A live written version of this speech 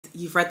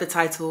you've read the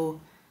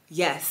title.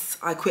 Yes,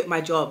 I quit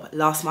my job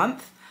last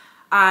month,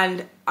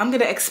 and I'm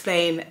gonna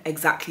explain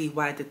exactly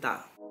why I did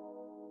that.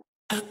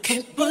 I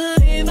can't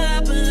believe I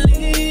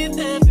believed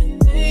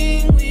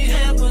everything we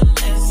had was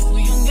less.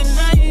 Young and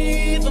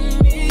naive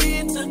of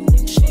me to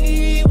think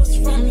she was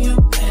from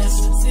your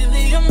past.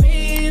 Silly of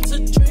me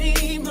to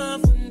dream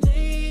of one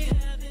day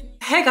having...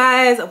 Hey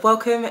guys,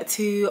 welcome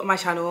to my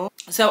channel.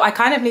 So I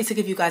kind of need to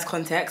give you guys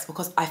context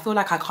because I feel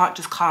like I can't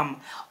just come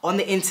on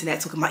the internet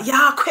talking about,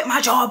 yeah, I quit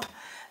my job.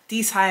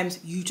 These times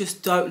you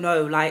just don't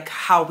know like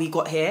how we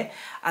got here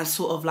and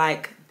sort of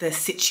like the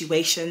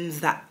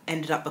situations that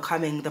ended up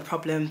becoming the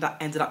problem that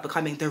ended up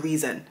becoming the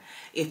reason,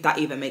 if that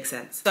even makes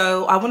sense.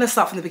 So I want to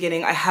start from the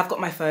beginning. I have got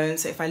my phone,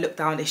 so if I look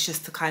down, it's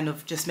just to kind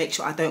of just make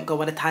sure I don't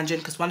go on a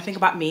tangent, because one thing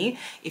about me,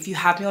 if you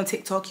have me on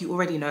TikTok, you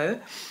already know,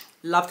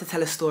 love to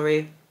tell a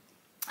story.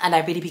 And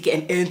I really be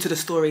getting into the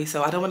story,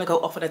 so I don't want to go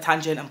off on a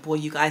tangent and bore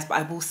you guys, but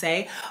I will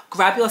say,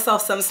 grab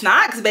yourself some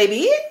snacks,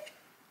 baby.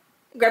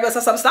 Grab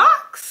yourself some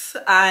snacks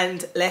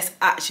and let's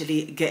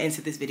actually get into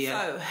this video.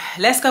 So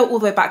let's go all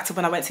the way back to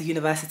when I went to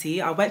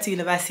university. I went to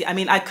university, I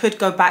mean, I could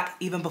go back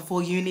even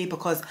before uni,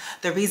 because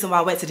the reason why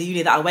I went to the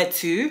uni that I went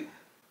to,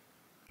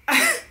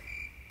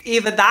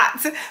 even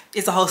that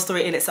is a whole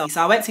story in itself.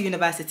 So I went to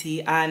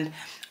university and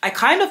I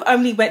kind of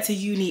only went to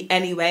uni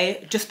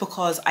anyway, just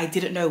because I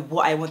didn't know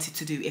what I wanted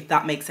to do, if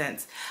that makes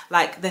sense.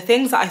 Like the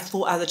things that I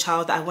thought as a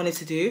child that I wanted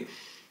to do,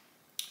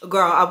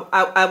 girl,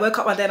 I woke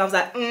up one day and I was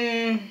like,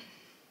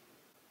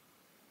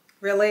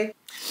 really?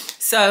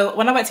 So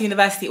when I went to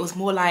university, it was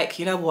more like,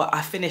 you know what,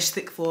 I finished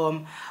sixth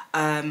form,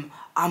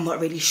 I'm not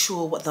really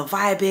sure what the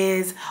vibe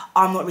is,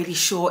 I'm not really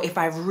sure if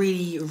I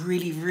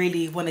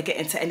really want to get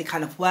into any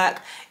kind of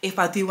work. If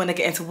I do want to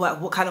get into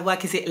work, what kind of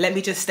work is it? Let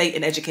me just stay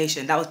in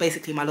education. That was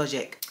basically my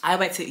logic. I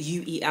went to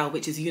UEL,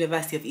 which is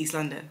University of East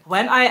London.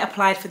 When I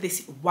applied for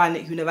this one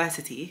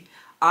university,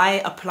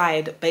 I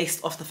applied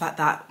based off the fact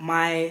that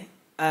my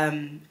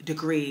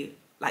degree,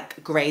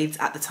 like grades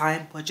at the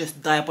time, were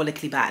just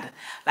diabolically bad.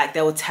 Like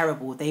they were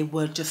terrible. They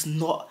were just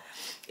not,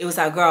 it was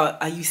like, girl,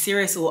 are you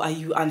serious or are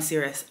you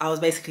unserious? I was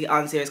basically an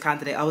unserious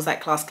candidate. I was like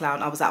class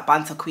clown. I was that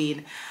banter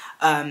queen.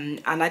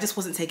 And I just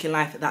wasn't taking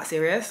life that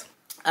serious.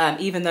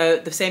 Even though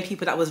the same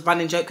people that was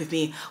running joke with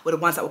me were the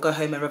ones that would go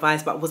home and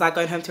revise. But was I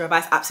going home to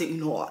revise? Absolutely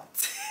not.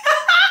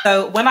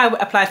 So when I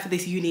applied for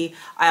this uni,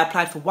 I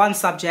applied for one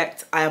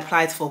subject, I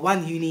applied for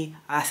one uni.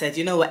 I said,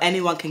 you know what,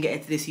 anyone can get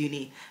into this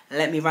uni,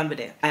 let me run with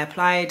it. I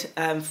applied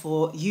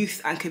for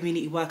youth and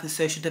community work and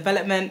social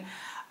development.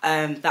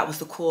 That was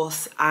the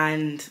course,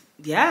 and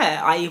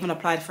yeah, I even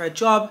applied for a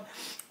job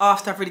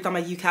after I've already done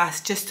my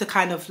UCAS, just to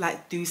kind of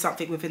like do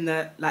something within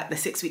the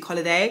 6-week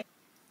holiday.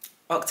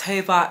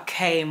 October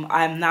came,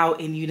 I'm now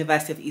in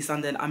University of East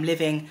London. I'm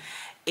living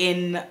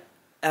in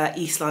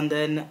East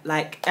London,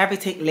 like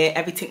everything lit,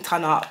 everything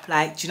turn up,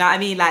 like, do you know what I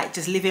mean? Like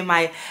just living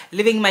my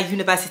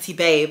university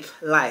babe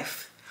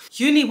life.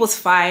 Uni was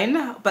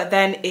fine, but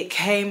then it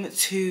came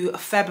to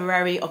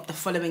February of the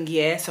following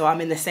year. So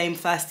I'm in the same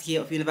first year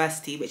of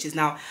university, which is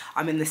now,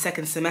 I'm in the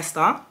second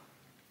semester.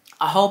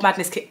 A whole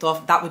madness kicked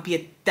off. That would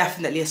be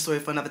definitely a story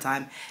for another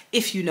time.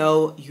 If you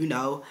know, you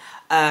know.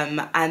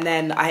 And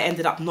then I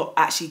ended up not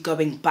actually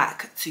going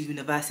back to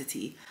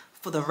university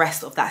for the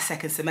rest of that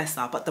second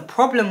semester. But the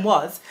problem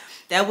was,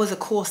 there was a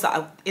course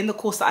that in the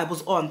course that I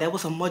was on, there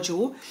was a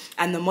module,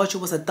 and the module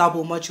was a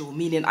double module,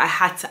 meaning I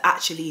had to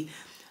actually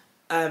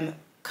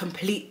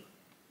complete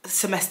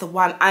semester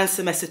 1 and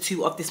semester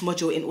 2 of this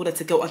module in order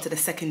to go on to the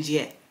second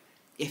year,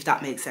 if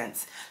that makes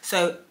sense.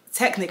 So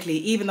technically,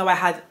 even though I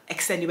had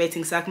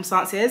extenuating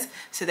circumstances,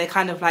 so they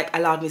kind of like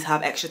allowed me to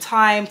have extra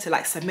time to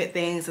like submit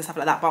things and stuff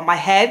like that, but my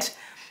head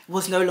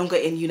was no longer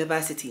in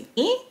university.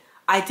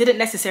 I didn't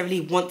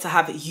necessarily want to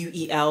have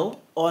UEL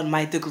on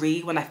my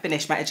degree when I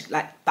finished my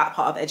that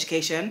part of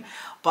education,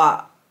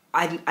 but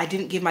I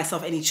didn't give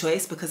myself any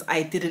choice, because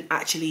I didn't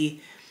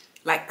actually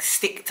like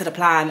stick to the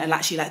plan and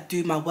actually like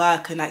do my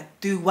work and like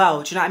do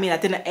well. Do you know what I mean? I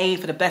didn't aim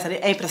for the best. I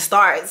didn't aim for the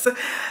stars.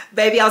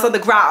 Baby, I was on the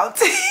ground.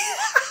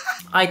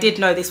 I did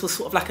know this was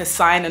sort of like a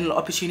sign and an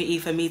opportunity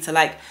for me to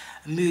like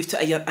move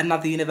to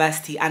another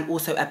university, and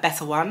also a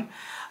better one.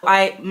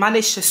 I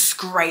managed to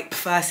scrape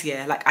first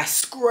year, like I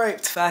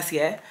scraped first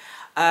year.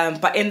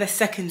 But in the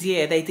second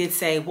year, they did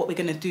say, what we're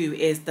going to do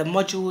is the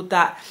module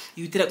that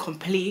you didn't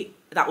complete,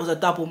 that was a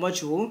double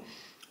module,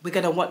 we're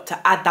going to want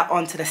to add that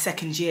on to the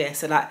second year.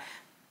 So that,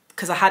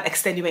 because I had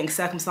extenuating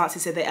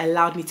circumstances, so they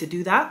allowed me to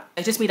do that.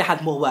 It just meant I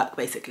had more work,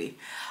 basically.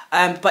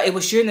 But it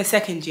was during the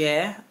second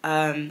year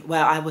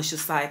where I was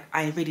just like,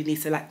 I really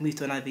need to like move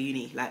to another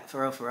uni, like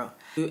for real, for real.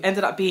 We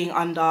ended up being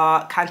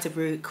under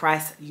Canterbury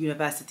Christ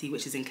University,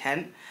 which is in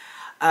Kent.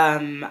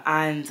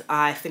 And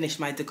I finished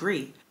my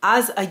degree.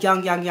 As a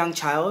young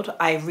child,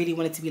 I really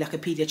wanted to be like a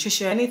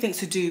pediatrician, anything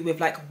to do with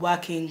like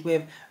working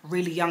with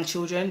really young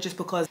children, just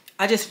because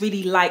I just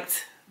really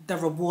liked the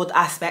reward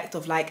aspect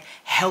of like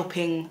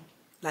helping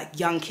like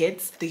young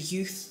kids. The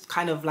youth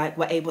kind of like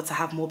were able to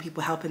have more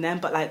people helping them,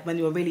 but like when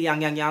you were really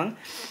young,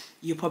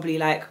 you're probably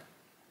like,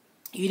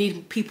 you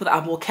need people that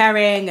are more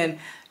caring and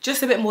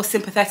just a bit more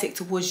sympathetic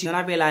towards you. And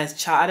I realized,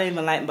 child, I don't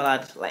even like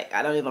blood. Like,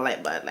 I don't even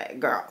like blood. Like,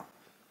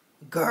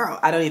 girl,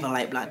 I don't even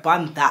like blood.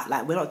 Bun that.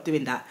 Like, we're not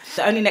doing that.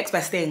 The only next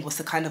best thing was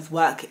to kind of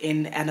work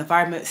in an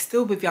environment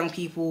still with young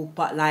people,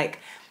 but like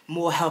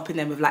more helping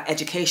them with like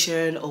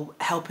education or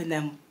helping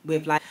them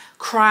with like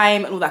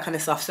crime and all that kind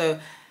of stuff. So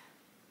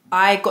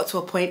I got to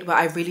a point where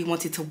I really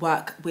wanted to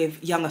work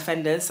with young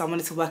offenders. So I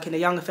wanted to work in a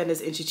young offenders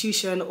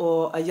institution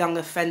or a young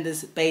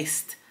offenders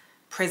based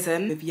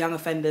prison with young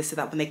offenders, so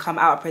that when they come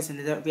out of prison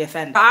they don't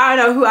reoffend. I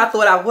don't know who I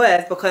thought I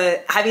was, because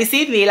have you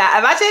seen me? Like,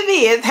 imagine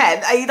me in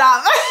 10. Are you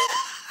dumb?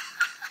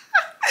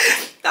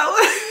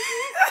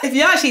 If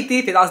you actually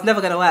do think I was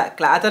never gonna work,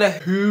 like, I don't know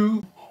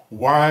who,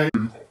 why,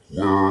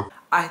 where.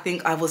 I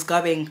think I was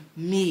going,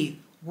 me,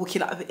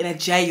 walking up in a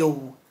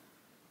jail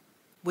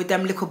with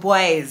them little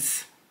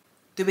boys,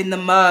 doing the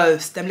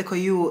most, them little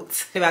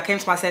youths. Anyway, I came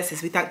to my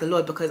senses, we thank the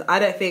Lord, because I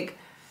don't think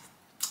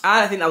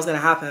that was gonna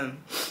happen.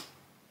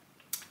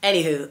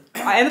 Anywho,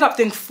 I ended up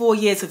doing 4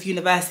 years of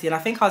university, and I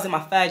think I was in my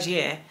 3rd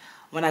year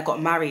when I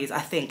got married, I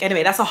think.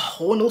 Anyway, that's a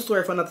whole new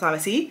story for another time. I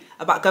see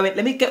about going,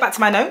 let me get back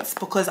to my notes,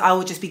 because I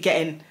will just be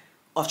getting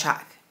off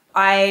track.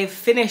 I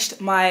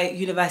finished my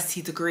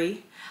university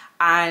degree,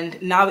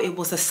 and now it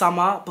was the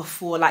summer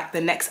before like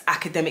the next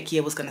academic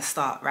year was gonna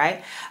start,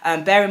 right?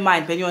 Bear in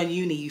mind, when you're in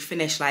uni, you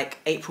finish like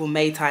April,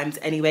 May times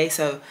anyway,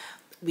 so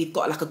we've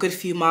got like a good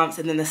few months,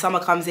 and then the summer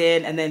comes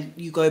in, and then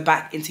you go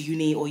back into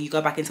uni, or you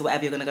go back into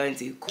whatever you're gonna go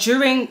into.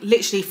 During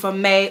literally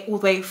from May all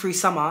the way through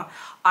summer,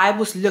 I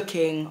was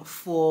looking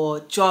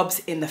for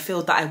jobs in the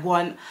field that I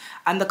want,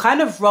 and the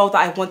kind of role that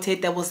I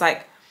wanted, there was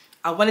like,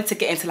 I wanted to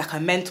get into like a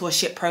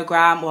mentorship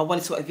program, or I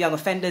wanted to work with young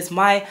offenders.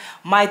 My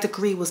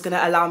degree was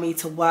gonna allow me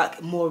to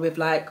work more with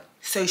like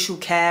social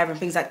care and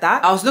things like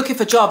that. I was looking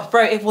for jobs,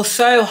 bro. It was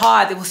so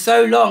hard, it was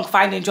so long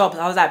finding jobs.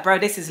 I was like, bro,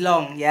 this is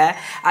long, yeah?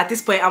 At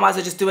this point, I might as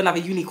well just do another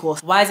uni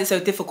course. Why is it so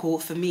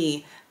difficult for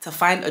me to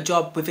find a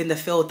job within the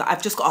field that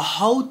I've just got a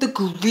whole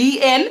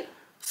degree in?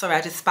 Sorry,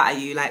 I just spat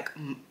at you, like,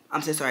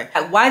 I'm so sorry.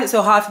 Like, why is it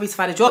so hard for me to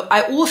find a job?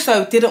 I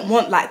also didn't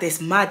want like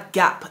this mad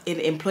gap in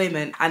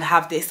employment and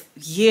have this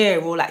year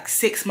or like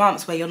 6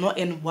 months where you're not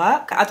in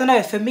work. I don't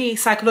know, for me,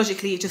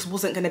 psychologically, it just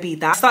wasn't gonna be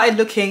that. I started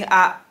looking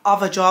at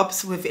other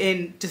jobs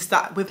within just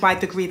that, with my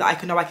degree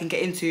that I know I can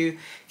get into.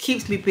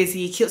 Keeps me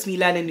busy, keeps me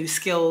learning new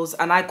skills,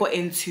 and I got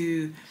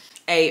into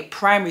a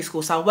primary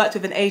school. So I worked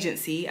with an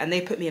agency, and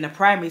they put me in a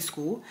primary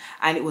school,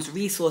 and it was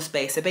resource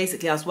based. So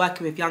basically I was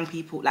working with young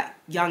people, like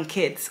young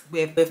kids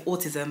with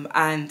autism,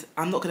 and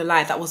I'm not gonna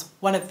lie, that was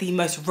one of the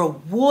most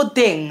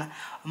rewarding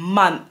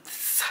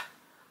months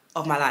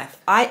of my life.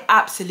 I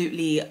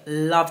absolutely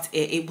loved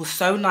it. It was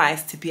so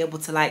nice to be able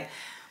to like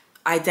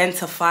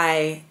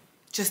identify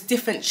just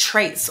different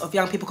traits of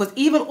young people, because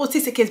even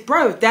autistic kids,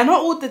 bro, they're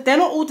not all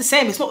the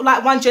same. It's not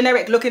like one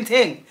generic looking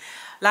thing.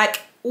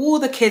 Like, all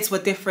the kids were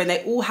different.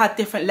 They all had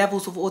different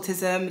levels of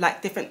autism,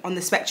 like different on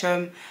the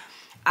spectrum.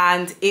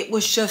 And it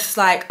was just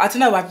like, I don't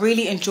know, I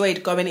really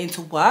enjoyed going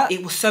into work.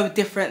 It was so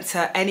different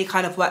to any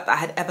kind of work that I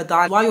had ever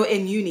done. While you're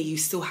in uni, you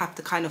still have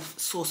to kind of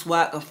source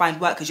work and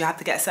find work, because you have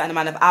to get a certain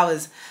amount of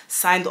hours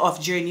signed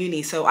off during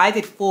uni. So I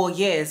did 4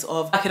 years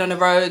of working on the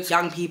roads,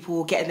 young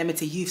people, getting them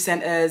into youth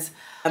centres,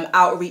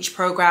 outreach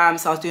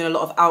programs. So I was doing a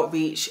lot of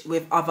outreach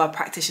with other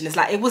practitioners.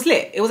 Like, it was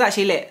lit. It was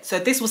actually lit. So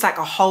this was like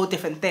a whole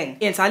different thing.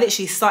 And so I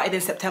literally started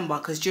in September,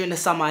 because during the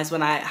summer is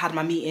when I had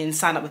my meeting,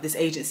 signed up with this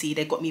agency.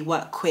 They got me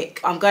work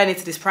quick. I'm going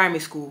into this primary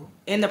school.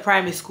 In the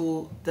primary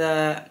school,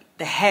 the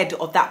head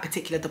of that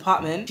particular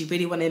department, she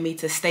really wanted me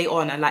to stay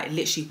on and like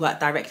literally work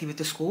directly with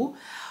the school.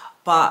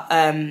 But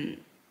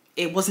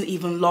it wasn't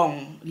even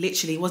long.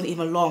 Literally, it wasn't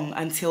even long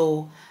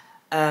until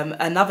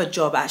another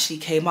job actually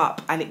came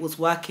up, and it was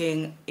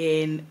working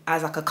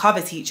as like a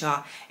cover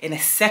teacher in a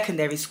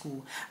secondary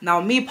school. Now,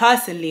 me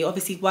personally,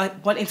 obviously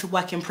wanting to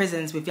work in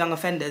prisons with young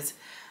offenders,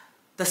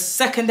 the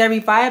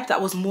secondary vibe,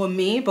 that was more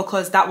me,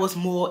 because that was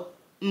more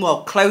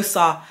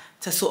closer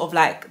to sort of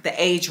like the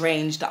age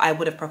range that I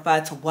would have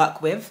preferred to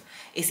work with.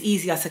 It's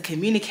easier to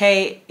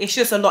communicate. It's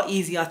just a lot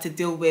easier to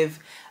deal with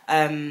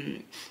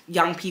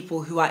young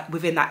people who are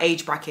within that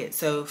age bracket.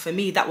 So for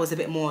me, that was a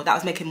bit more, that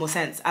was making more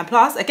sense. And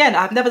plus, again,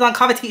 I've never done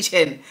cover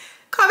teaching.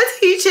 Cover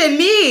teaching,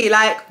 me,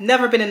 like,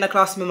 never been in the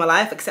classroom in my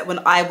life, except when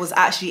I was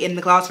actually in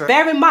the classroom.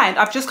 Bear in mind,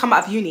 I've just come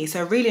out of uni,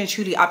 so really and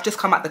truly, I've just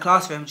come out the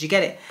classroom. Do you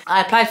get it?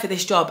 I applied for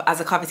this job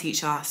as a cover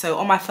teacher. So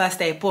on my first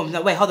day, boom,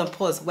 no, wait, hold on,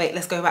 pause, wait,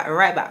 let's go back,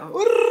 right back.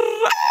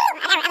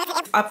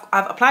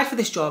 I've applied for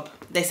this job.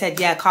 They said,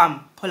 yeah,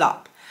 come, pull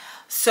up.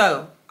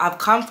 So I've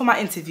come for my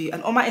interview,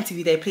 and on my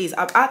interview day, please,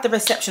 I'm at the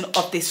reception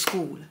of this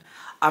school.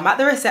 I'm at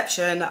the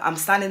reception, I'm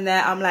standing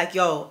there, I'm like,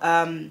 yo,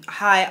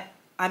 hi,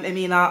 I'm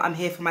Amina, I'm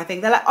here for my thing.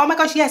 They're like, oh my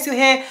gosh, yes, you're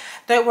here.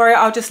 Don't worry,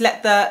 I'll just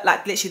let the,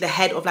 like, literally the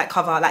head of like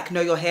cover, like,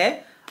 know you're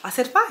here. I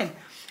said, fine.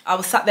 I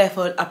was sat there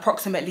for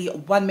approximately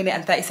 1 minute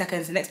and 30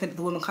 seconds. The next minute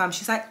the woman comes,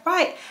 she's like,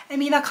 right,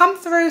 Amina, come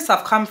through. So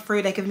I've come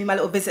through, they've given me my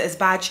little visitor's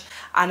badge,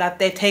 and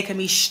they've taken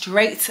me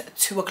straight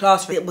to a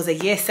classroom. It was a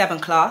year 7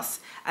 class,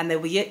 and they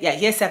were,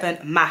 year 7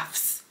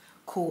 maths.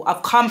 Cool.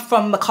 I've come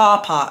from the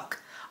car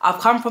park. I've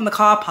come from the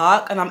car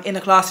park and I'm in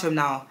a classroom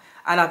now.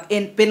 And I've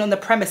been on the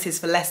premises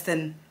for less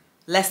than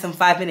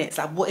 5 minutes.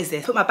 Like, what is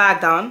this? Put my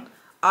bag down.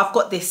 I've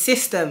got this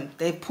system.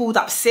 They've pulled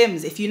up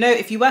Sims. If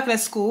you work in a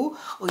school,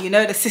 or you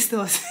know the system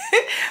of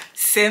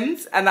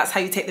Sims, and that's how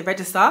you take the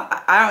register.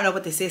 I don't know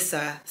what this is,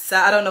 sir. Sir,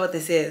 I don't know what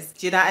this is.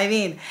 Do you know what I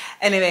mean?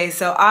 Anyway,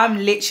 so I'm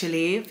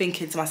literally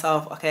thinking to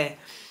myself, okay,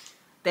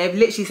 they've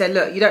literally said,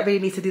 look, you don't really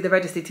need to do the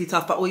register too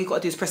tough, but all you got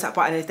to do is press that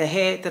button if they're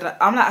here.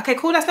 I'm like, okay,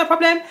 cool, that's no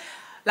problem.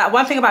 Like,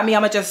 one thing about me,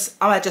 I'ma just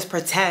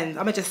pretend.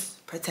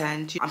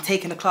 I'm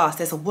taking a class.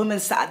 There's a woman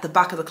sat at the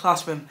back of the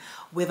classroom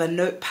with a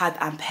notepad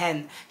and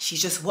pen.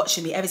 She's just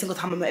watching me. Every single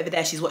time I'm over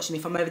there, she's watching me.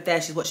 If I'm over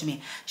there, she's watching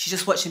me. She's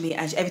just watching me,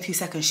 and every 2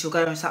 seconds, she'll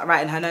go and start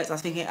writing her notes. I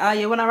was thinking, oh,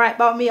 you wanna write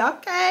about me?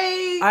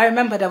 Okay. I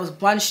remember there was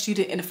one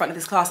student in the front of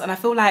this class, and I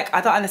feel like, I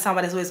don't understand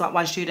why there's always like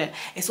one student.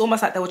 It's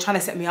almost like they were trying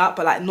to set me up,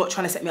 but like not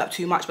trying to set me up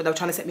too much, but they were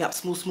trying to set me up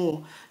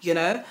small, you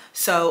know?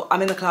 So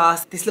I'm in the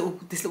class, this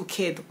little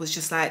kid was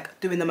just like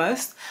doing the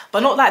most,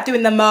 but not like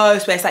doing the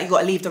most where it's like you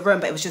gotta leave the room,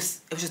 but it was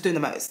just doing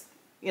the most.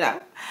 You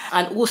know,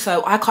 and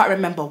also I can't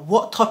remember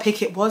what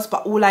topic it was,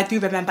 but all I do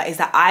remember is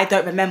that I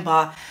don't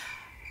remember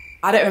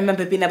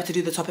being able to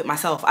do the topic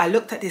myself. I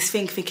looked at this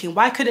thing thinking,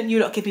 why couldn't you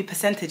not give me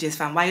percentages,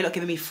 fam? Why are you not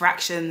giving me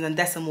fractions and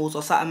decimals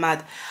or something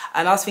mad?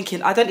 And I was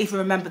thinking, I don't even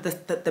remember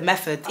the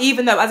method.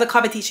 Even though as a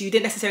cover teacher, you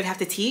didn't necessarily have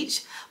to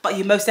teach, but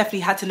you most definitely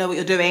had to know what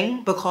you're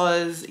doing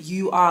because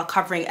you are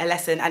covering a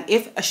lesson. And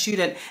if a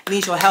student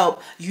needs your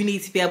help, you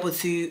need to be able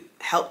to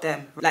help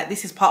them. Like,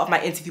 this is part of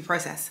my interview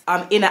process.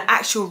 I'm in an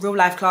actual real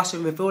life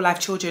classroom with real life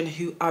children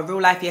who are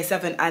real life year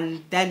 7,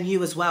 and they're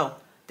new as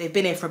well. They've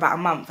been here for about a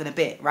month and a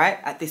bit, right?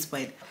 At this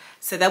point.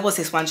 So there was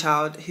this one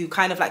child who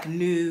kind of like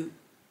knew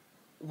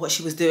what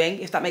she was doing,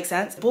 if that makes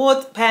sense.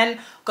 Board, pen,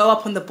 go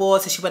up on the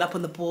board. So she went up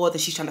on the board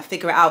and she's trying to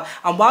figure it out.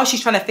 And while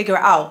she's trying to figure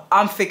it out,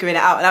 I'm figuring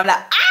it out. And I'm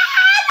like,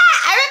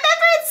 I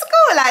remember in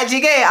school. Like, do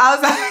you get it? I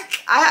was like,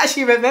 I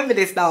actually remember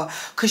this now.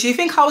 Because you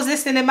think I was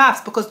listening in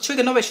maths, because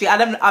trigonometry,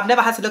 I've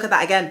never had to look at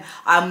that again.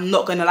 I'm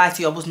not going to lie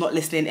to you, I was not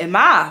listening in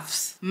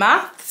maths.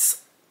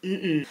 Maths?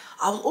 I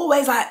was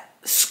always like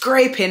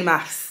scraping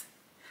maths.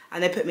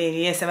 And they put me in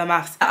year 7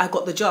 maths. I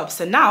got the job.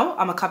 So now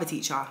I'm a cover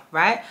teacher,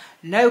 right?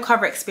 No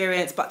cover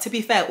experience, but to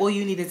be fair, all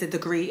you need is a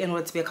degree in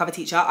order to be a cover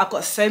teacher. I've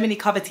got so many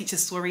cover teacher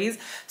stories.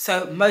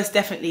 So most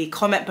definitely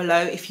comment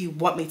below if you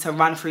want me to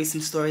run through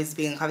some stories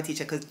being a cover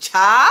teacher, because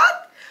child,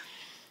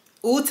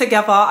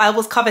 altogether, I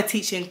was cover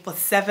teaching for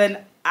 7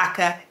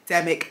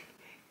 academic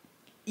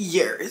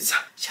years.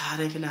 Child, I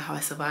don't even know how I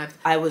survived.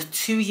 I was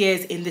 2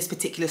 years in this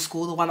particular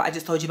school, the one that I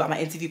just told you about my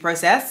interview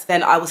process.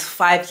 Then I was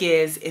 5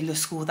 years in the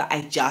school that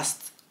I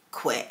just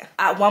quit.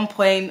 At one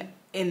point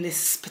in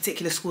this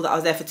particular school that I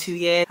was there for 2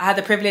 years, I had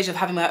the privilege of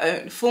having my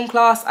own form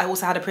class. I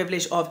also had the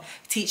privilege of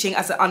teaching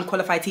as an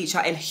unqualified teacher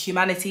in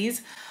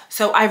humanities.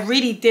 So I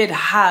really did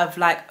have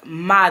like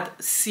mad,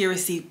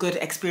 seriously good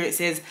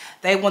experiences.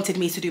 They wanted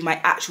me to do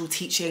my actual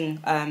teaching,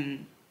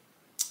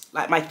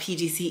 like my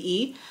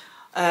PGCE.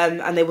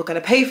 And they were going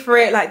to pay for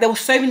it. Like, there were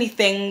so many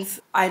things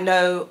I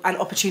know and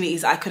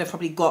opportunities I could have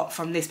probably got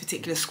from this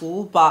particular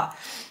school. But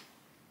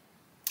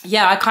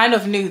yeah, I kind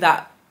of knew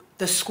that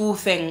the school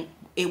thing,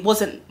 it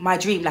wasn't my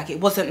dream. Like, it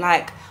wasn't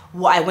like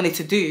what I wanted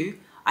to do.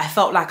 I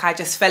felt like I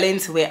just fell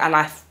into it, and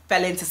I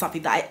fell into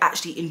something that I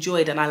actually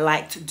enjoyed and I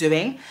liked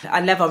doing.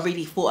 I never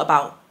really thought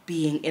about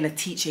being in a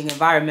teaching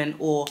environment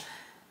or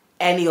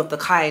any of the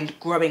kind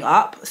growing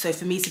up. So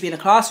for me to be in a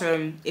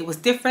classroom, it was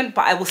different,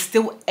 but I was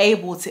still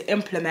able to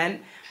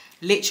implement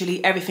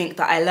literally everything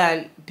that I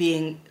learned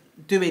doing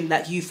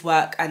that youth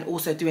work and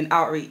also doing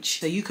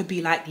outreach. So you could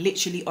be like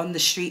literally on the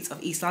streets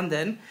of East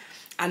London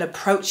and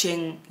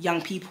approaching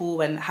young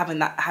people and having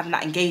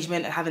that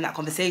engagement and having that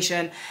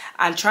conversation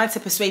and trying to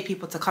persuade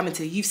people to come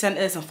into the youth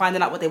centres and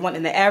finding out what they want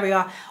in the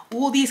area.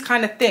 All these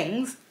kind of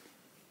things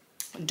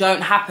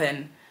don't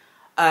happen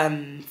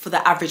for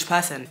the average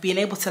person. Being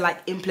able to like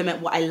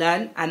implement what I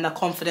learned and the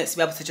confidence to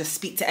be able to just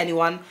speak to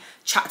anyone,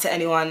 chat to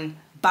anyone,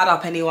 bat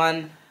up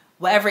anyone,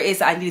 whatever it is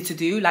that I needed to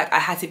do, like I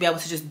had to be able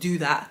to just do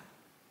that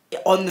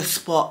on the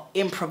spot,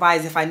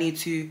 improvise if I need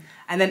to,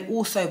 and then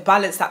also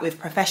balance that with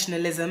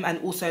professionalism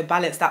and also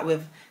balance that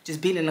with just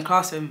being in the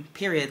classroom,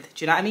 period.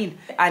 Do you know what I mean?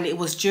 And it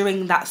was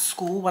during that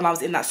school, when I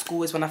was in that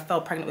school, is when I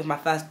fell pregnant with my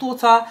first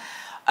daughter.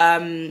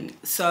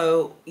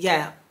 So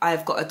yeah,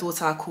 I've got a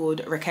daughter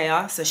called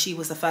Rakea, so she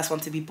was the first one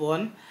to be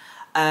born.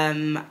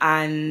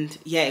 And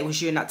yeah, it was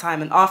during that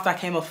time. And after I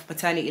came off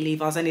maternity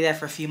leave, I was only there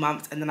for a few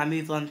months, and then I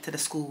moved on to the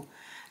school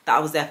that I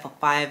was there for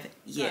 5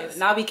 years. So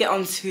now we get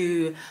on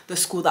to the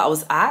school that I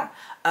was at.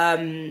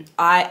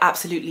 I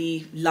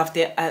absolutely loved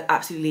it. I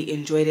absolutely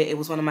enjoyed it. It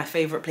was one of my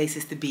favorite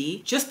places to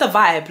be. Just the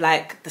vibe,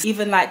 like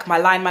even like my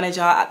line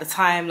manager at the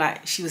time,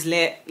 like she was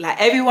lit. Like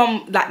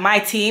everyone, like my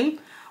team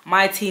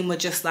were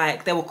just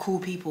like, they were cool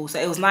people. So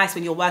it was nice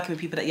when you're working with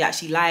people that you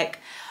actually like,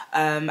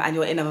 and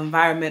you're in an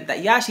environment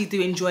that you actually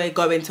do enjoy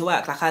going to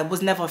work. Like I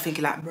was never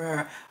thinking like,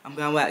 bruh, I'm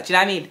going to work. Do you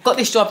know what I mean? Got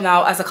this job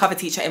now as a cover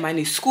teacher in my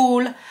new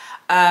school.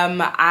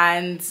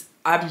 And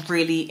I'm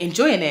really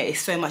enjoying it.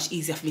 It's so much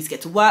easier for me to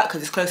get to work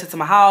because it's closer to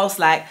my house.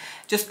 Like,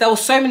 just there were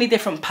so many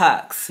different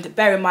perks.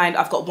 Bear in mind,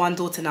 I've got one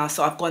daughter now,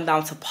 so I've gone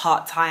down to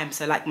part-time.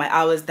 So like my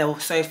hours, they were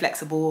so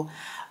flexible.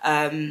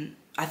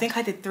 I think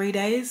I did 3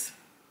 days.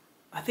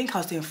 I think I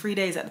was doing 3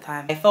 days at the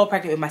time. I fell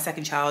pregnant with my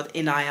second child,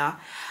 Inaya.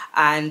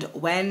 And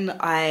when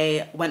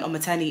I went on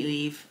maternity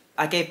leave,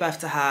 I gave birth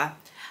to her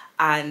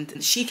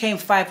and she came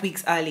 5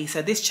 weeks early.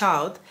 So this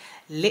child,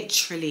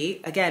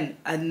 literally, again,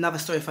 another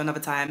story for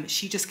another time,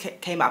 she just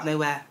came out of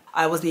nowhere.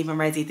 I wasn't even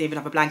ready, didn't even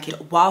have a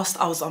blanket. Whilst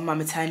I was on my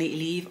maternity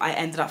leave, I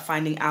ended up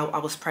finding out I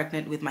was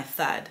pregnant with my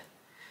third.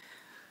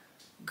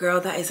 Girl,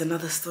 that is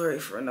another story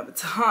for another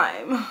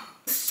time.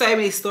 So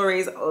many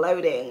stories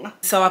loading.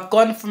 So I've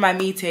gone for my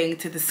meeting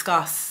to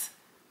discuss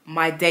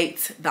my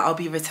date that I'll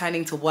be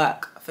returning to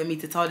work, for me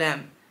to tell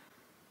them,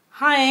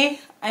 hi,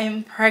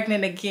 I'm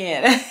pregnant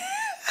again.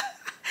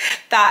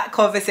 That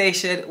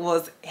conversation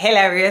was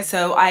hilarious.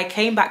 So I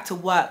came back to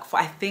work for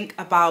I think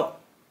about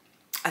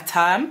a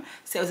term.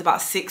 So it was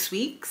about 6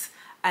 weeks.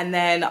 And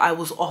then I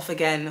was off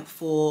again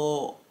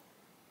for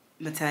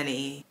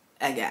maternity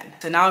again.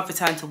 So now I've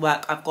returned to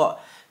work. I've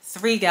got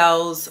 3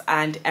 girls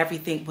and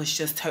everything was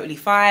just totally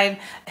fine.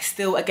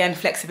 Still, again,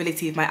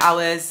 flexibility of my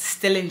hours,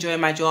 still enjoying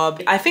my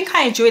job. I think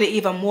I enjoyed it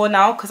even more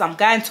now because I'm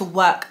going to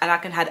work and I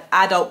can have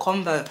adult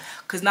convo,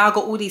 because now I've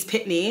got all these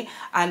pitney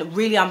and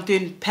really I'm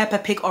doing Peppa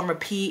Pig on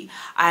repeat.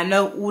 I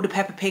know all the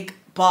Peppa Pig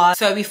bars.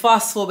 So we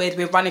fast forward,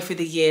 we're running through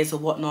the years or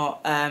whatnot,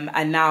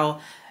 and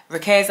now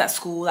Rakea's at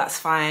school, that's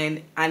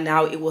fine. And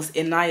now it was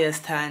Inaya's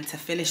turn to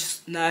finish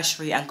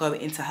nursery and go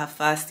into her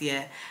first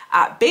year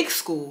at big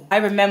school. I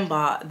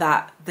remember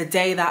that the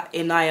day that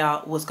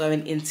Inaya was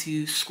going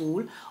into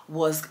school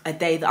was a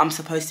day that I'm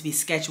supposed to be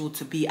scheduled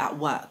to be at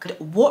work.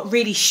 What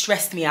really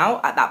stressed me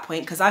out at that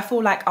point, because I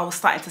feel like I was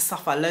starting to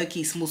suffer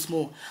low-key,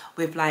 small,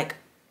 with like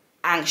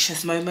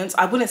anxious moments.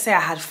 I wouldn't say I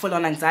had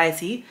full-on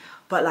anxiety,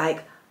 but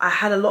like I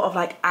had a lot of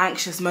like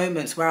anxious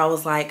moments where I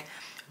was like,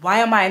 why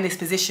am I in this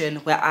position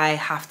where I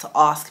have to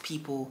ask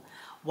people?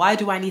 Why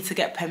do I need to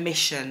get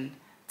permission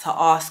to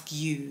ask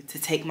you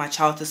to take my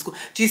child to school?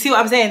 Do you see what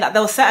I'm saying? That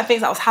there were certain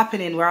things that was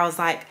happening where I was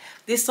like,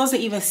 this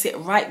doesn't even sit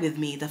right with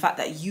me. The fact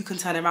that you can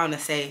turn around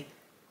and say,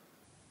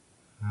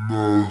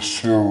 no,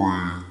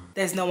 sorry.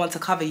 There's no one to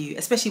cover you,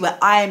 especially where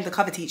I am the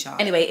cover teacher.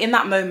 Anyway, in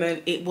that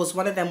moment, it was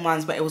one of them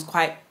ones where it was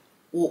quite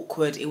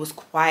awkward. It was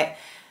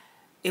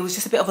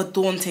just a bit of a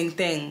daunting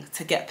thing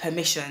to get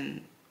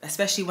permission,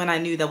 especially when I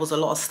knew there was a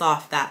lot of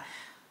staff that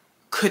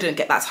couldn't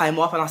get that time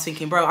off, and I was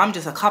thinking, bro, I'm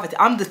just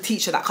I'm the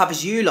teacher that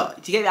covers you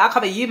lot. Do you get me? I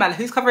cover you, man.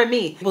 Who's covering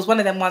me? It was one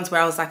of them ones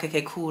where I was like,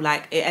 okay, cool.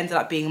 Like, it ended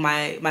up being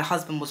my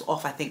husband was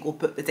off, I think, or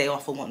booked the day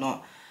off or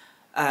whatnot,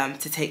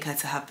 to take her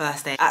to her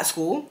first day at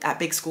school, at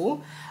big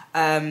school.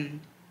 Even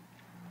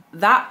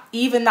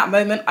that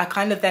moment, I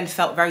kind of then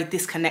felt very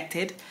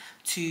disconnected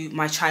to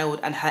my child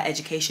and her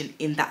education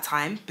in that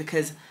time,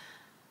 because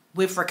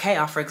with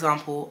Rakea, for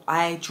example,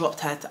 I dropped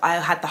her. I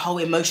had the whole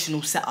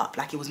emotional setup.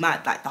 Like, it was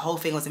mad. Like, the whole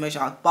thing was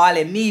emotional. I was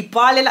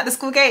bawling at the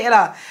school gate, you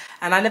know?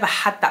 And I never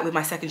had that with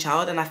my second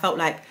child. And I felt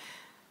like,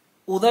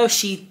 although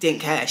she didn't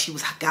care, she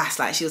was gassed.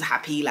 Like, she was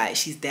happy. Like,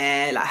 she's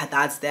there. Like, her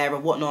dad's there or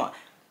whatnot.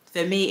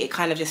 For me, it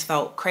kind of just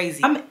felt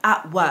crazy. I'm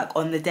at work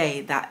on the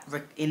day that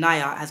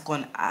Inaya has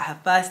gone at her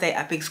first day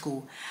at big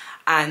school.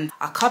 And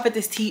I covered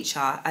this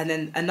teacher. And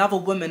then another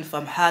woman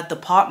from her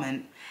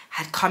department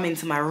had come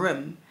into my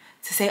room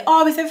to say,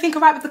 oh, is everything all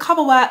right with the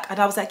cover work? And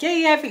I was like, yeah,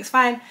 everything's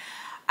fine.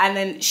 And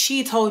then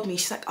she told me,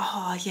 she's like,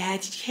 oh yeah,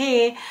 did you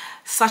hear?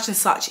 Such and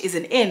such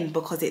isn't in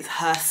because it's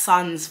her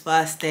son's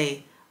first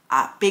day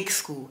at big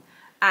school.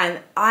 And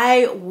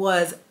I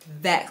was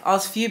vexed. I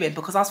was fuming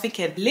because I was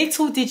thinking,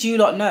 little did you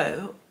not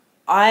know,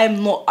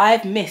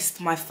 I've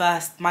missed my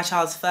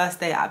child's first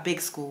day at big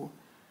school.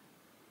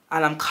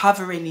 And I'm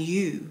covering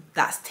you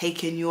that's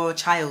taking your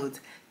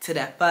child to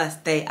their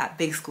first day at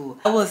big school.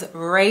 I was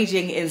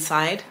raging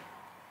inside.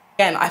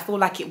 Again, I feel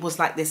like it was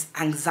like this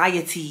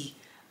anxiety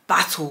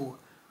battle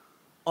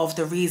of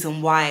the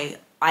reason why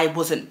I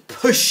wasn't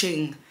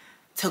pushing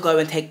to go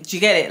and take, do you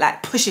get it?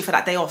 Like, pushing for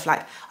that day off.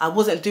 Like, I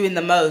wasn't doing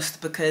the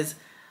most because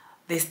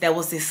there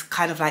was this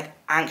kind of like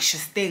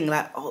anxious thing,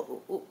 like,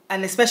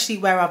 and especially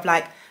where I've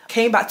like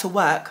came back to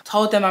work,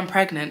 told them I'm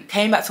pregnant,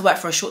 came back to work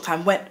for a short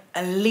time, went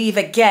and leave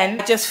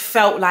again. I just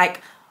felt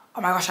like,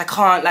 oh my gosh, I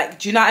can't, like,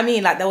 do you know what I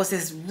mean? Like, there was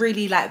this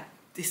really like,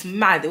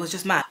 it was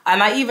just mad.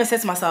 And I even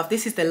said to myself,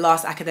 this is the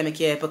last academic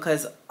year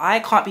because I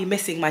can't be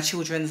missing my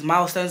children's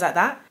milestones like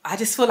that. I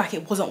just feel like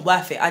it wasn't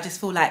worth it. I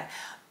just feel like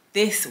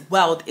this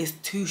world is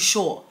too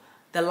short.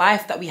 The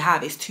life that we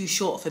have is too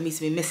short for me to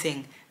be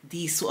missing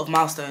these sort of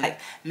milestones. Like,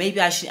 maybe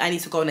I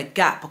need to go on a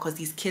gap because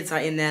these kids are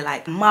in their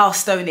like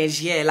milestone age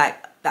year,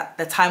 like that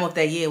the time of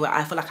their year where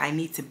I feel like I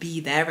need to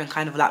be there and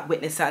kind of like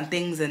witness certain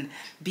things and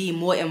be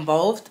more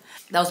involved.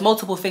 There was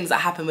multiple things that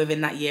happened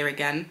within that year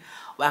again,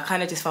 where I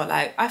kind of just felt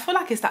like, I feel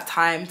like it's that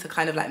time to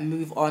kind of like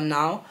move on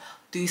now,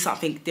 do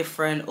something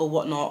different or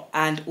whatnot.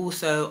 And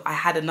also I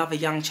had another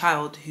young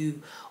child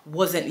who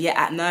wasn't yet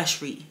at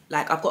nursery.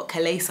 Like, I've got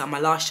Kalesa, my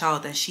last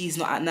child, and she's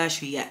not at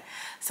nursery yet.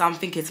 So I'm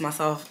thinking to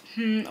myself,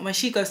 when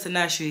she goes to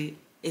nursery,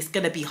 it's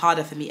going to be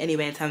harder for me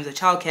anyway in terms of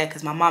childcare,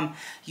 because my mum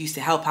used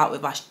to help out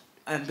with us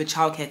with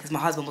childcare because my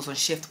husband was on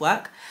shift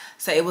work.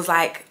 So it was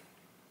like,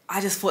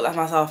 I just thought like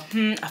myself,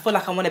 I feel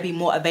like I want to be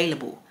more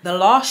available. The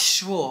last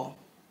straw,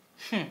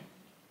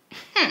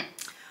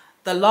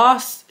 the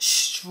last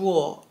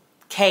straw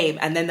came,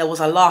 and then there was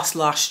a last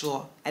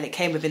straw, and it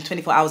came within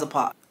 24 hours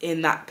apart.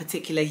 In that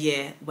particular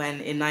year when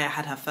Inaya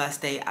had her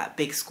first day at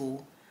big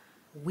school,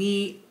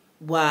 we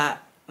were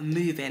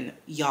moving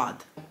yard.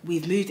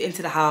 We've moved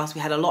into the house.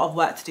 We had a lot of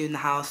work to do in the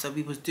house, so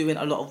we was doing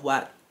a lot of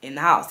work in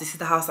the house. This is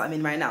the house that I'm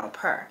in right now,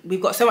 We've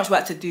got so much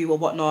work to do or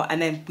whatnot,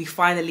 and then we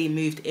finally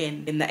moved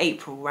in the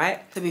April, right?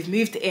 So we've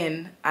moved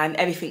in and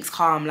everything's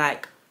calm,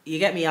 like, you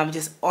get me? I'm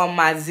just on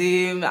my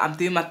Zoom, I'm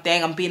doing my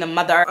thing, I'm being a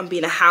mother, I'm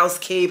being a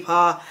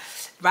housekeeper,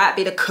 right?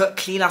 Being a cook,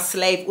 cleaner,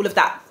 slave, all of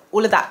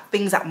that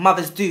things that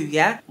mothers do,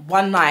 yeah?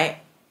 One night,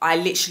 I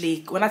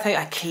literally, when I tell you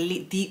I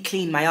deep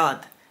cleaned my yard,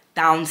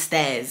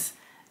 downstairs,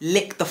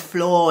 licked the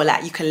floor,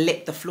 like you can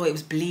lick the floor, it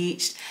was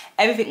bleached,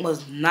 everything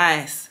was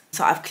nice.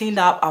 So I've cleaned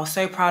up. I was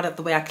so proud of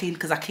the way I cleaned,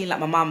 because I cleaned like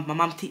my mum. My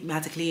mum taught me how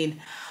to clean.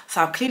 So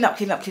I've cleaned up,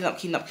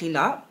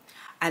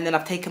 and then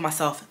I've taken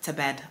myself to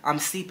bed. I'm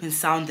sleeping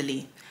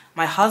soundly.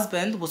 My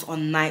husband was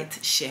on night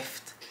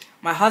shift.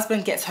 My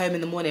husband gets home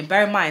in the morning.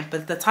 Bear in mind,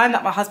 but the time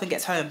that my husband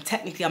gets home,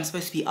 technically I'm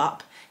supposed to be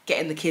up,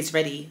 getting the kids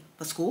ready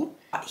for school.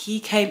 He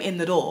came in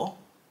the door,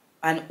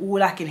 and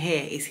all I can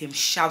hear is him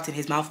shouting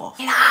his mouth off.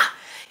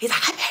 He's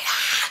like,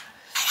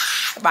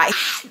 right,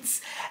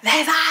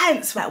 there's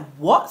ants. Like,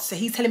 what? So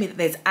he's telling me that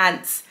there's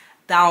ants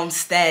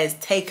downstairs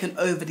taken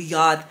over the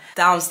yard.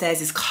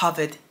 Downstairs is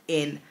covered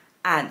in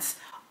ants.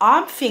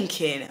 I'm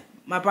thinking,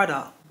 my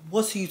brother,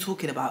 what are you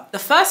talking about? The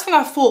first thing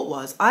I thought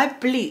was, I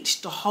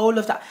bleached the whole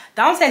of that.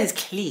 Downstairs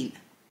is clean.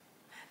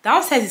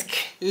 Downstairs is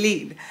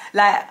clean.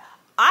 Like,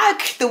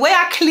 the way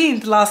I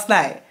cleaned last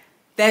night,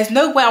 there's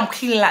no way I'm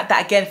cleaning like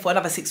that again for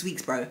another 6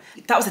 weeks, bro.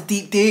 That was a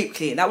deep, deep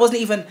clean. That wasn't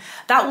even,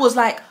 that was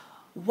like,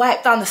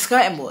 wipe down the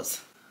skirting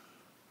boards.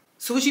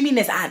 So what do you mean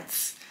there's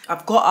ants?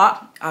 I've got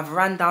up, I've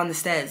run down the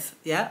stairs,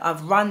 yeah?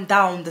 I've run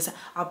down the,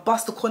 I've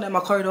bust the corner of my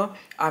corridor,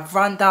 I've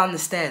run down the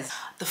stairs.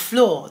 The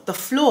floor,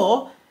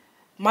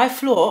 my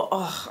floor,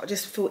 oh, I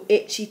just feel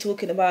itchy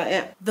talking about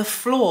it. The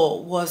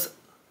floor was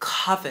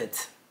covered.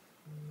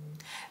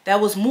 There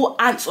was more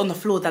ants on the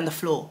floor than the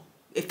floor,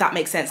 if that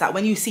makes sense. Like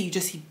when you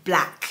just see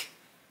black.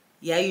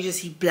 Yeah, you just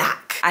see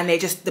black. And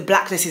the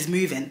blackness is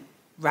moving,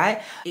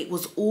 right? It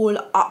was all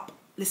up.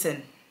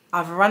 Listen,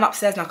 I've run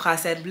upstairs now because I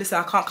said, listen,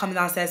 I can't come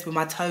downstairs with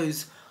my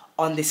toes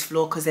on this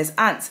floor because there's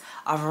ants.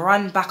 I've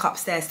run back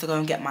upstairs to go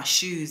and get my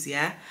shoes,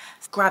 yeah?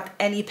 Grabbed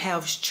any pair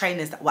of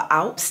trainers that were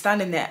out,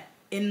 standing there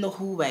in the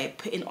hallway,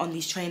 putting on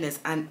these trainers,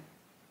 and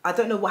I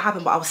don't know what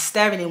happened, but I was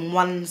staring in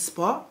one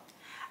spot,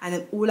 and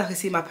then all I could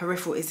see in my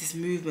peripheral is this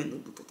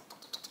movement.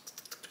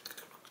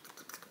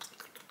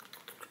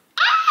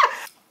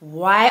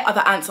 Why are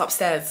the ants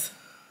upstairs?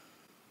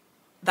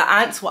 The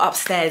ants were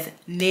upstairs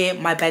near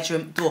my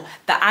bedroom door.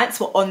 The ants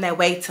were on their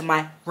way to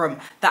my room.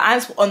 The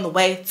ants were on the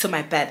way to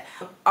my bed.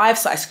 I've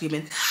started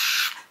screaming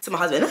to my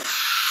husband. They're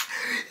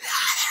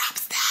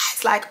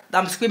upstairs. Like,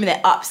 I'm screaming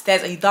it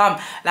upstairs. Are you dumb?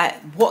 Like,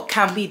 what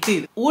can we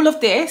do? All of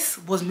this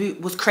was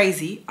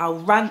crazy. I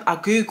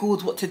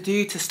Googled what to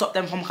do to stop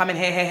them from coming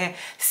here.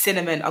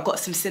 Cinnamon. I got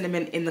some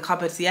cinnamon in the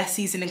cupboard. Yeah,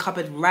 seasoning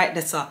cupboard right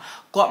there, sir.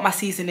 Got my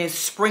seasoning,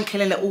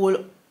 sprinkling it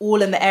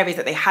all in the areas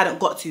that they hadn't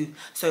got to.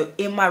 So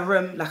in my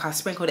room, like I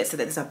sprinkled it so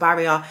that there's a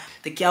barrier.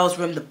 The girls'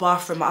 room, the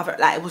bathroom, my other,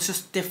 like it was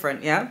just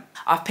different, yeah?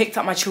 I've picked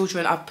up my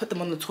children, I've put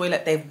them on the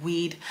toilet, they've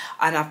weed,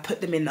 and I've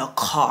put them in the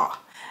car.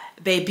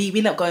 Baby,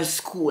 we're not going to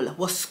school.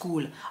 What's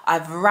school?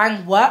 I've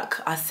rang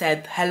work, I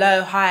said,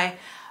 hello, hi.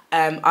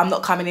 I'm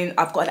not coming in,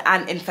 I've got an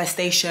ant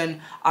infestation,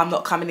 I'm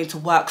not coming into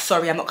work,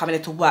 sorry, I'm not coming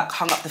into work,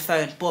 hung up the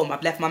phone, boom,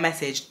 I've left my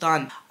message,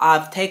 done.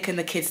 I've taken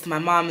the kids to my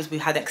mum's,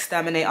 we've had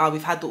exterminator,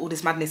 we've had all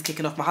this madness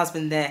kicking off, my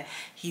husband there,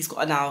 he's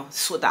got to now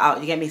sort that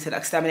out, you get me? So the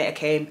exterminator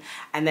came,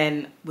 and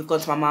then we've gone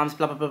to my mum's,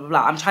 blah, blah, blah, blah,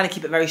 blah. I'm trying to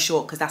keep it very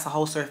short, because that's a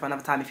whole story for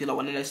another time. If you don't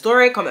want to know the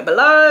story, comment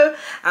below,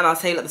 and I'll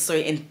tell you like the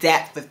story in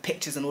depth with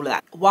pictures and all of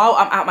that. While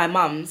I'm at my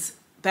mum's,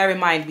 bear in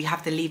mind, we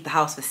have to leave the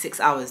house for 6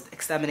 hours. The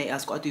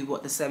exterminator's got to do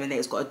what the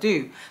exterminator's got to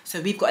do.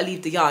 So we've got to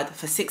leave the yard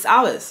for 6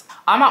 hours.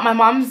 I'm at my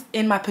mum's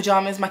in my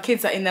pajamas. My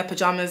kids are in their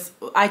pajamas.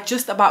 I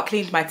just about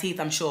cleaned my teeth,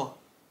 I'm sure.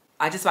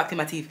 I just about cleaned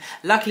my teeth.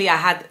 Luckily, I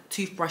had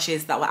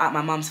toothbrushes that were at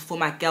my mum's for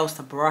my girls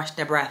to brush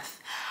their breath,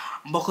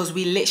 because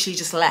we literally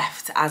just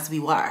left as we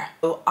were.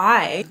 So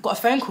I got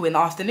a phone call in the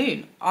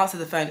afternoon. Answered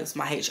the phone, it was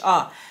my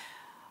HR.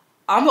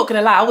 I'm not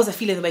gonna lie, I wasn't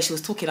feeling the way she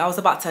was talking. I was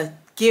about to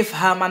give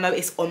her my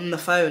notice on the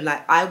phone.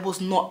 Like, I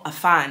was not a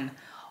fan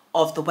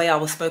of the way I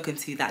was spoken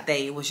to that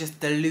day. It was just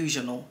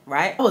delusional,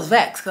 right? I was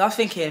vexed because I was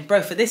thinking,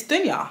 bro, for this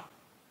dunya,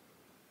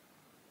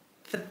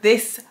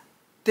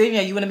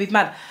 you want to move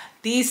mad.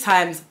 These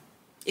times,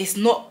 it's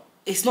not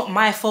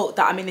my fault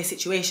that I'm in this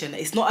situation.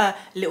 It's not a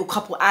little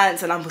couple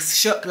ants and I'm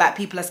shook like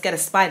people are scared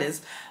of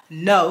spiders.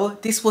 No,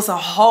 this was a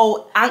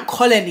whole ant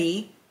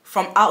colony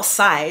from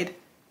outside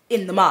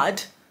in the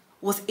mud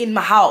was in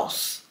my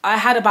house. I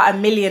had about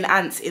 1 million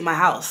ants in my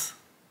house.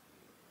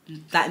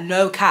 Like,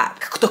 no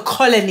cap. The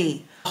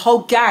colony. The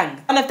whole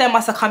gang. One of them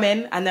must have come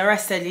in and the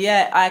rest said,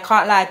 yeah, I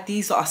can't lie,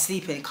 these are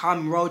sleeping.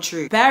 Come, roll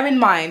true. Bear in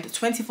mind,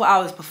 24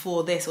 hours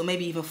before this, or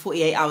maybe even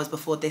 48 hours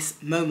before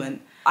this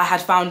moment, I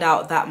had found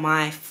out that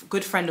my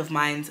good friend of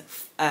mine's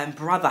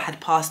brother had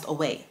passed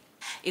away.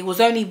 It was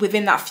only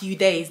within that few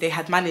days they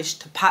had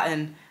managed to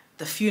pattern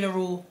the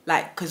funeral,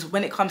 like, because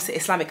when it comes to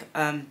Islamic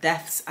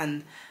deaths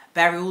and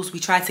burials, we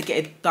try to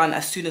get it done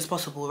as soon as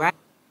possible, right?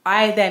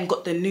 I then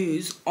got the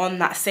news on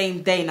that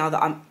same day, now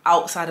that I'm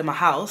outside of my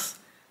house,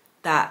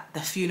 that the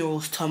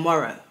funeral's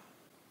tomorrow.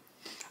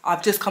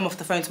 I've just come off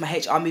the phone to my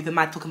HR moving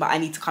mad talking about I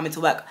need to come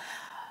into work.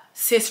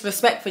 Sis,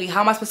 respectfully,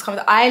 how am I supposed to come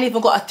into? I ain't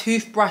even got a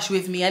toothbrush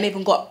with me. I ain't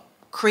even got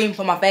cream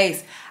for my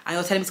face. And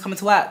you're telling me to come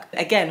into work.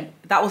 Again,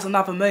 that was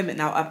another moment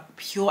now of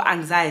pure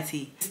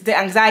anxiety. The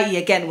anxiety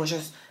again was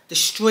just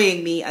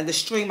destroying me and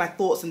destroying my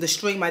thoughts and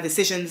destroying my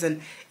decisions,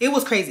 and it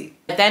was crazy.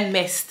 I then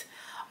missed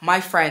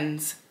my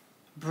friend's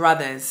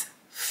brother's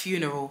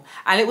funeral,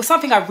 and it was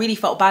something I really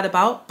felt bad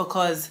about,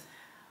 because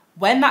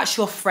when that's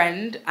your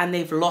friend and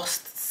they've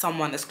lost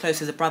someone as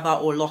close as a brother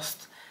or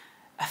lost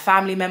a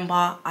family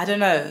member, I don't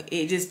know,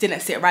 it just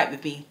didn't sit right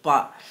with me.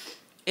 But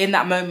in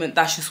that moment,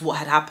 that's just what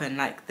had happened.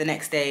 Like, the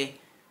next day,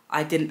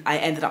 I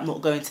ended up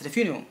not going to the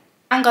funeral.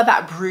 Anger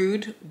that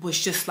brewed was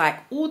just like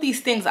all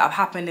these things that have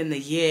happened in the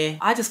year.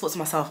 I just thought to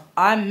myself,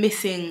 I'm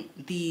missing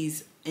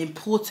these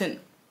important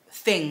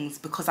things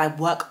because I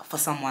work for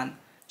someone.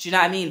 Do you know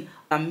what I mean?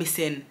 I'm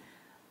missing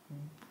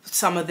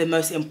some of the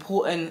most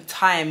important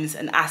times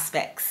and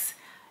aspects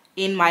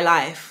in my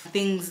life,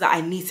 things that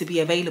I need to be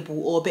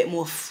available or a bit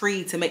more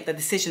free to make the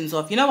decisions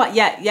of, you know what,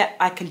 yeah,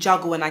 I can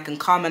juggle and I can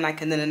come and I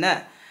can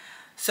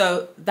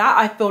So that,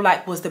 I feel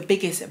like, was the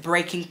biggest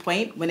breaking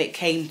point when it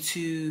came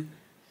to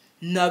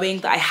knowing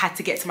that I had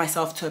to get to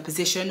myself to a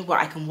position where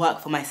I can work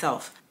for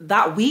myself.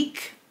 That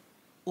week,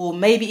 or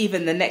maybe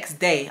even the next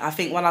day, I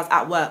think when I was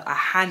at work, I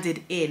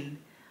handed in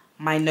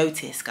my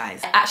notice,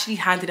 guys. I actually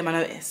handed in my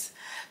notice.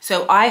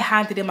 So I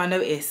handed in my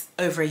notice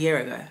over a year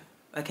ago,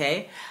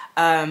 okay?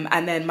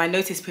 And then my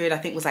notice period, I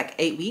think, was like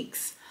 8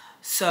 weeks.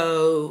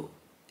 So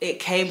it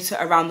came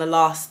to around the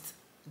last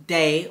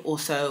day or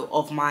so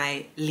of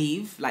my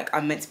leave. Like,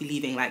 I'm meant to be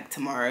leaving like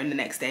tomorrow and the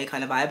next day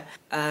kind of vibe.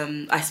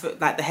 I spoke,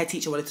 like, the head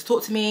teacher wanted to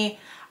talk to me,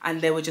 and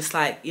they were just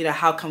like, you know,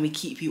 how can we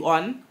keep you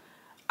on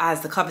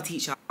as the cover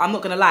teacher? I'm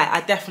not gonna lie,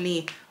 I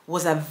definitely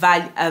was a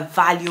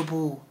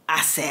valuable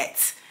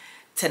asset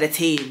to the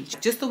team.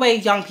 Just the way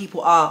young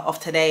people are of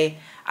today,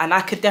 and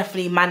I could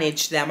definitely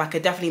manage them. I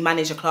could definitely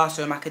manage a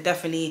classroom. I could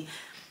definitely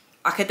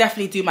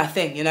do my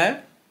thing, you know?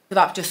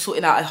 Without just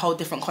sorting out a whole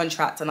different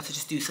contract and I to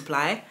just do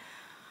supply.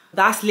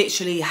 That's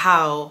literally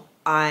how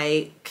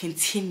I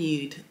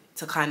continued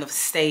to kind of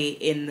stay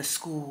in the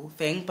school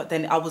thing, but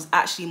then I was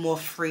actually more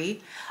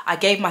free. I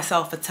gave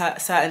myself a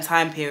certain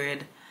time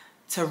period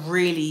to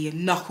really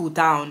knuckle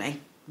down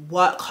and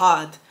work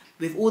hard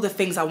with all the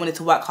things I wanted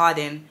to work hard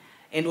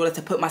in order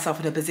to put myself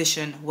in a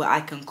position where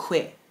I can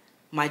quit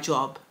my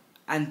job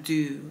and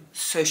do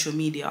social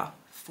media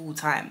full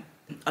time.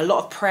 A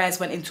lot of prayers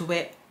went into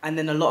it, and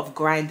then a lot of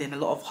grinding, a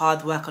lot of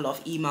hard work, a lot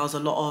of emails, a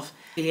lot of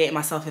affiliating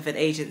myself with an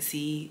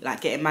agency,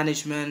 like getting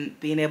management,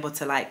 being able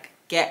to like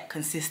get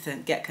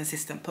consistent,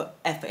 put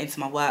effort into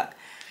my work,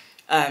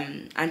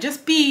 and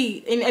just be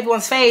in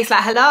everyone's face,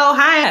 like, hello,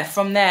 hi.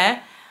 From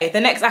there,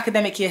 the next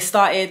academic year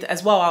started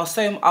as well. I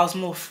was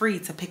more free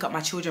to pick up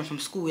my children from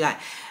school. Like,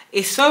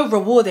 it's so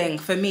rewarding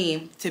for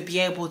me to be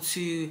able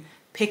to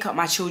pick up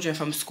my children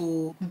from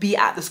school, be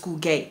at the school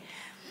gate.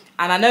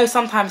 And I know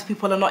sometimes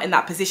people are not in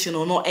that position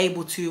or not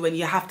able to, and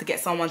you have to get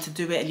someone to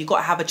do it, and you got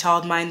to have a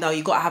childminder,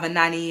 you got to have a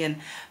nanny and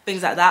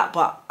things like that.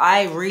 But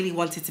I really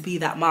wanted to be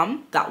that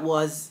mum that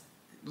was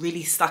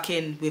really stuck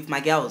in with my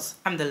girls.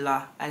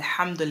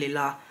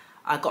 Alhamdulillah,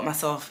 I got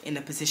myself in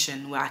a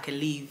position where I can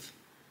leave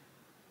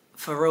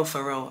for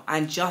real,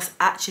 and just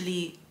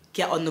actually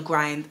get on the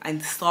grind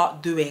and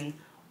start doing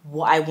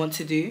what I want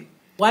to do.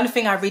 One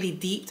thing I really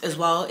deeped as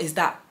well is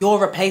that you're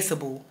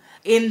replaceable.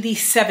 In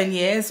these 7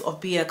 years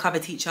of being a cover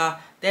teacher,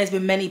 there's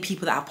been many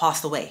people that have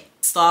passed away.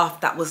 Staff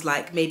that was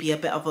like maybe a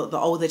bit of the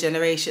older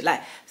generation,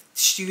 like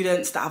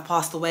students that have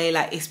passed away.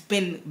 Like, it's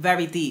been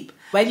very deep.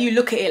 When you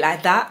look at it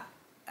like that,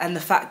 and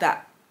the fact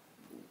that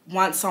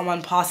once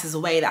someone passes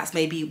away, that's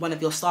maybe one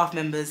of your staff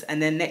members,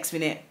 and then next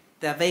minute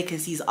the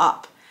vacancy's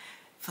up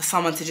for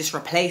someone to just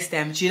replace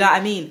them. Do you know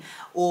what I mean?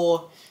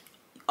 Or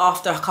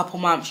after a couple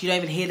months, you don't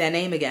even hear their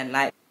name again.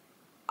 Like,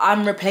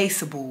 I'm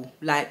replaceable.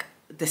 Like,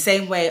 the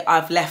same way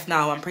I've left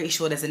now, I'm pretty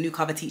sure there's a new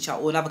cover teacher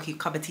or another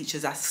cover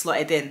teachers that's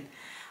slotted in,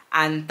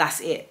 and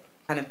that's it.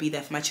 Kind of be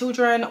there for my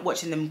children,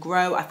 watching them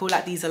grow. I feel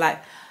like these are like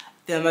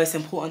the most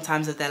important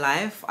times of their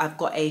life. I've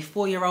got a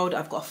 4-year-old,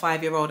 I've got a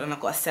 5-year-old, and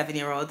I've got a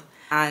 7-year-old.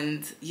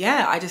 And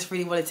yeah, I just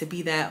really wanted to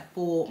be there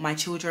for my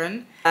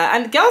children.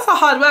 And girls are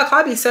hard work,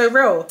 I'll be so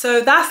real. So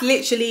that's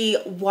literally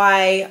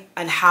why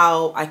and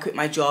how I quit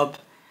my job,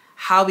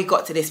 how we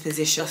got to this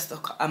position just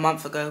a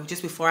month ago,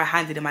 just before I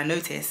handed in my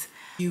notice.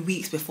 few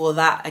weeks before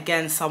that,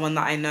 again, someone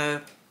that I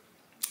know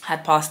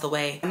had passed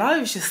away. And I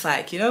was just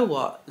like, you know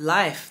what,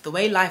 life, the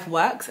way life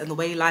works and the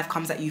way life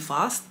comes at you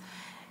fast,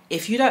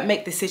 if you don't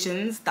make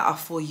decisions that are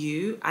for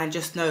you, and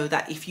just know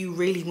that if you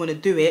really want to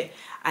do it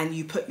and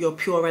you put your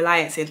pure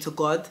reliance into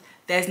God,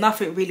 there's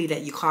nothing really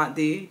that you can't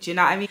do. Do you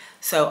know what I mean?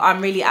 So I'm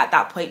really at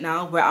that point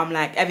now where I'm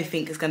like,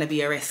 everything is going to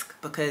be a risk,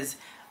 because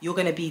you're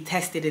going to be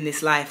tested in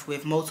this life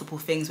with multiple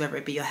things, whether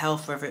it be your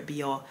health, whether it be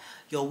your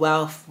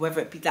wealth,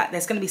 whether it be that,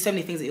 there's going to be so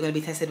many things that you're going to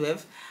be tested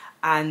with.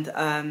 And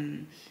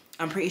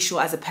I'm pretty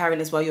sure as a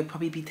parent as well, you'll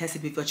probably be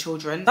tested with your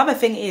children. Another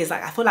thing is,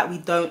 like, I feel like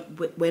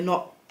we're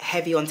not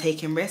heavy on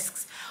taking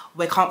risks.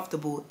 We're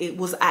comfortable. It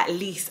was at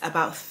least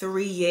about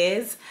 3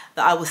 years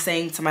that I was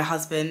saying to my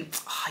husband,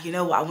 oh, you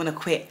know what, I want to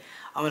quit.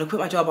 I want to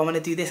quit my job. I want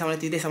to do this. I want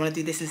to do this. I want to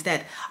do this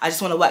instead. I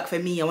just want to work for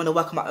me. I want to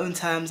work on my own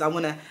terms. I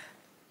want to,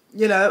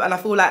 you know, and I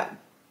feel like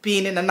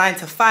being in a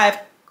 9-to-5,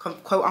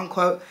 quote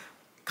unquote,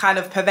 kind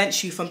of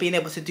prevents you from being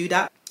able to do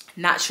that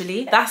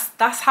naturally.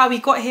 That's how we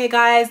got here,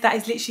 guys. That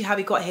is literally how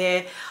we got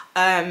here.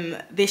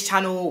 This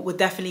channel would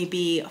definitely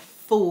be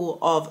full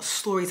of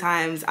story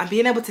times and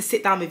being able to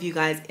sit down with you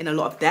guys in a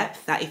lot of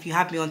depth, that if you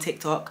have me on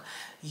TikTok,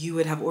 you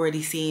would have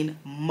already seen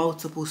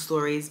multiple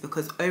stories,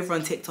 because over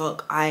on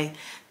TikTok, I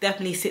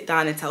definitely sit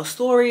down and tell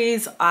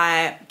stories.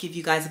 I give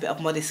you guys a bit of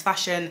modest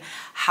fashion,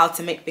 how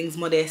to make things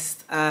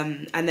modest.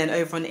 And then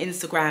over on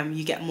Instagram,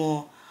 you get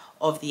more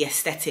of the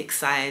aesthetic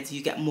side.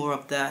 You get more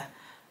of the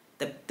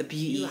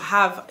beauty.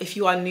 If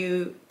you are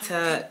new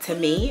to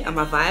me and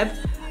my vibe,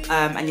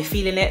 and you're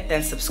feeling it,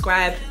 then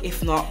subscribe.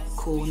 If not,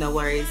 cool, no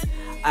worries.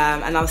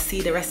 And I'll see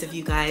the rest of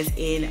you guys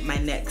in my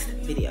next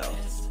video.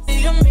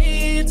 You're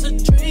made to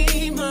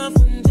dream of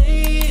one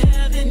day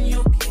having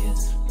your